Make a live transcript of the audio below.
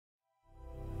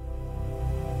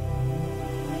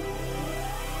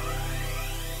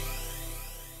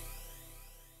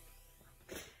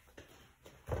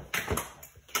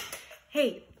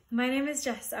Hey, my name is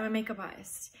Jess, I'm a makeup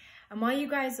artist. And while you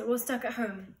guys are all stuck at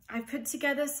home, I've put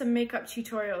together some makeup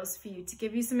tutorials for you to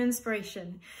give you some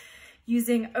inspiration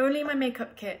using only my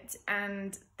makeup kit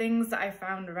and things that I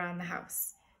found around the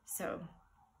house. So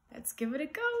let's give it a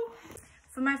go.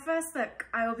 For my first look,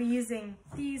 I will be using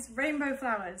these rainbow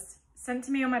flowers sent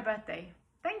to me on my birthday.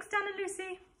 Thanks, Dan and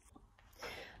Lucy.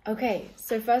 Okay,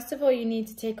 so first of all, you need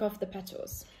to take off the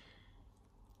petals.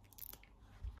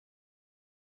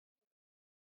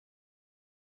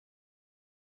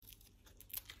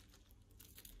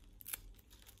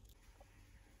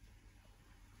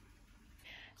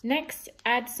 Next,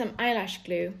 add some eyelash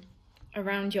glue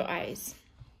around your eyes.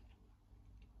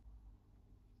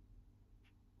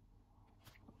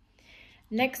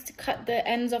 Next, cut the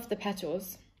ends of the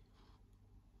petals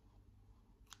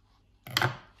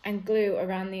and glue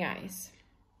around the eyes.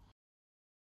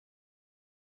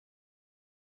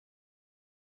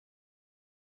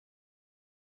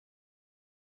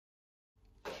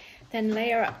 Then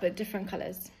layer up with different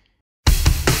colours.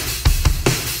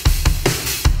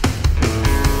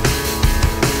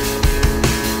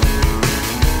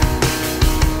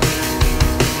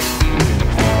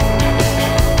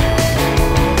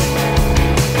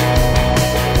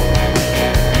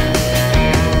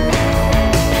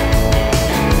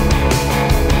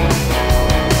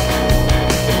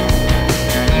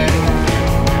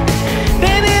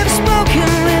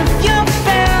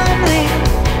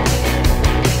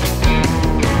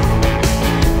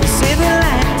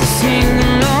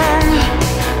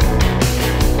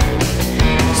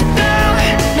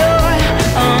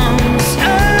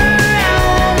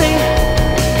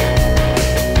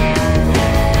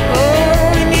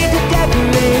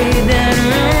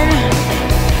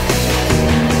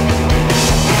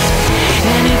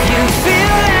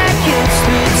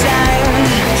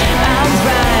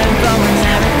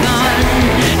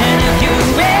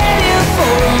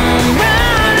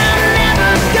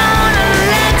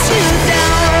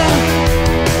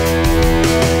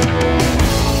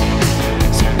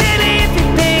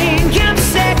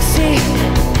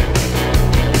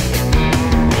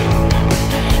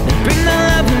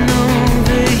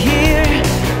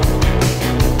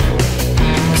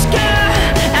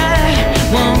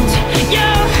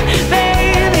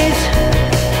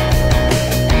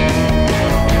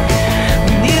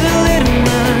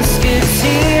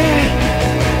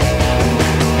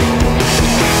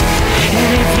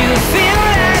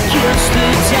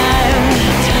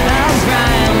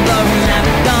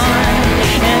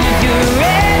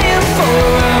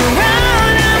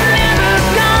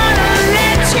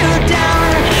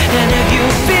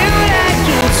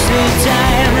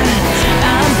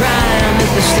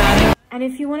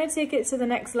 And if you want to take it to the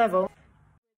next level,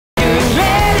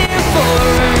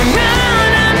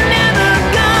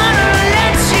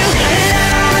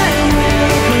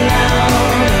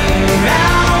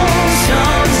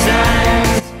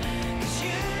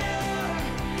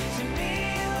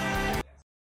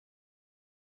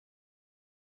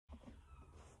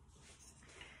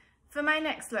 for my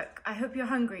next look, I hope you're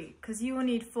hungry because you will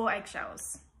need 4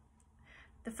 eggshells.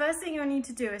 The first thing you'll need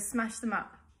to do is smash them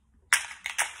up.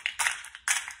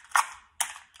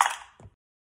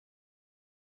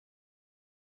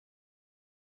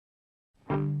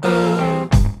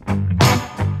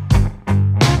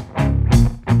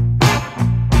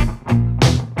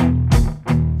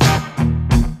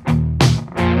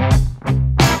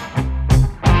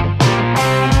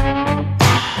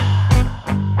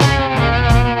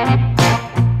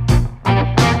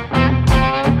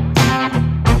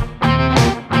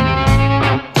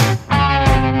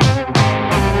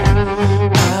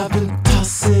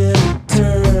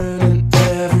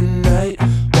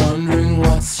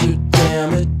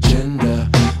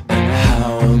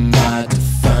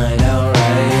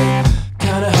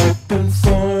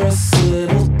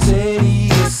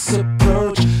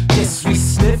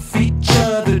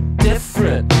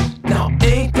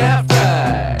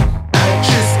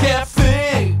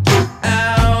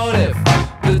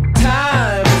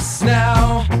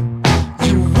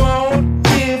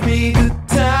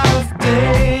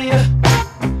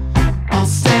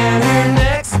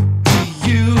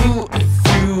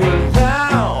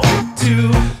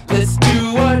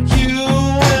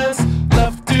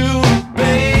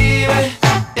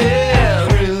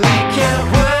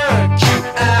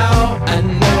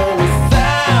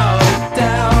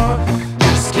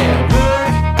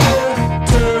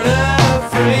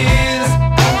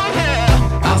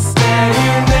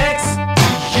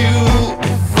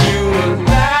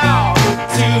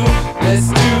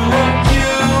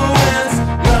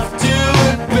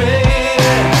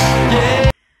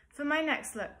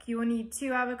 need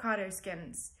 2 avocado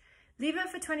skins. Leave it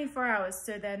for 24 hours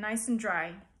so they're nice and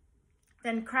dry.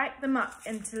 Then crack them up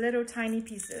into little tiny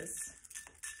pieces.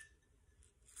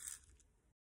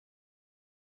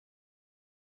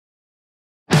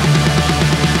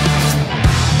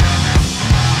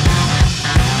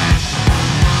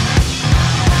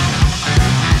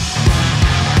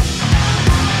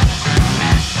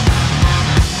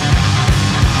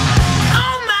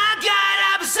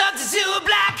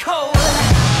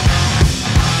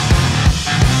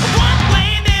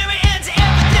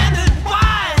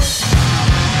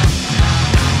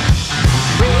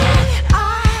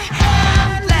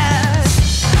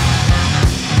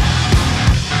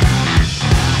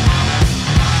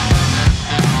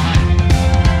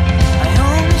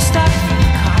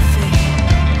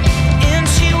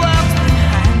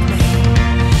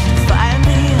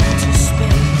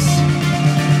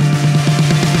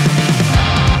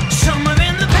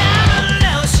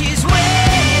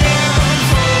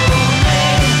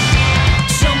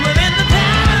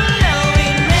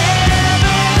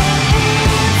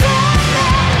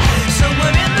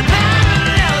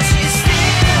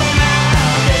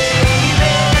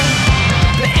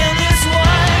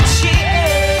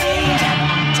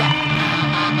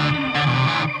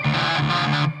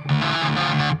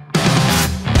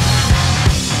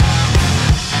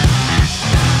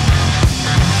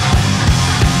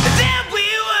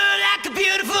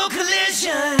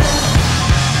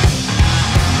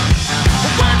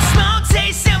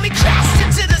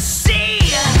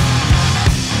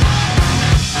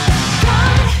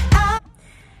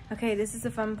 Okay, this is the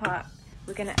fun part.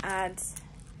 We're gonna add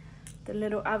the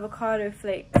little avocado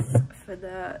flakes for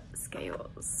the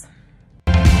scales.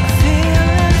 I feel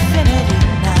infinity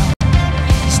now.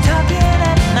 It's tugging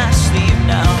at my sleeve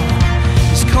now.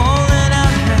 It's calling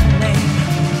out her name.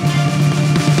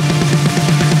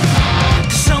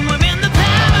 Somewhere in the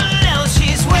parallel,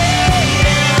 she's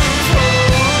waiting for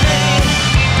me.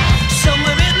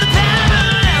 Somewhere in the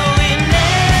parallel, we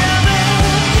never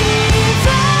leave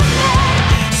from there.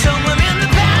 Somewhere in the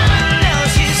parallel,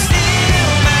 she's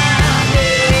still my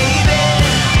baby.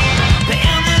 But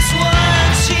in this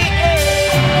world, she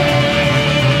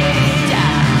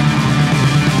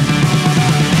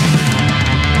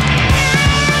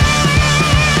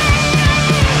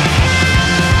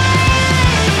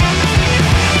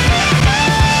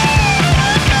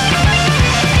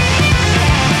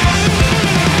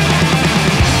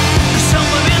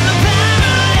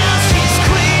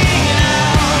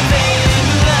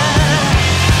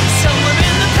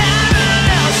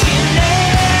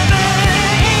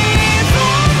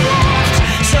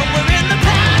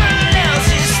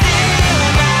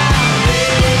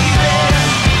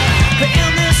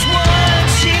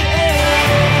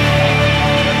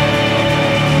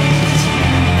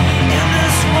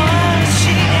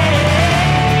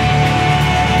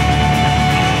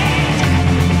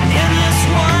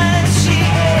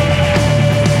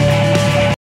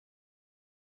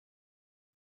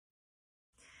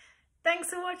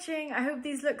Thanks for watching. I hope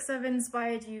these looks have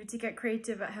inspired you to get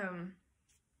creative at home.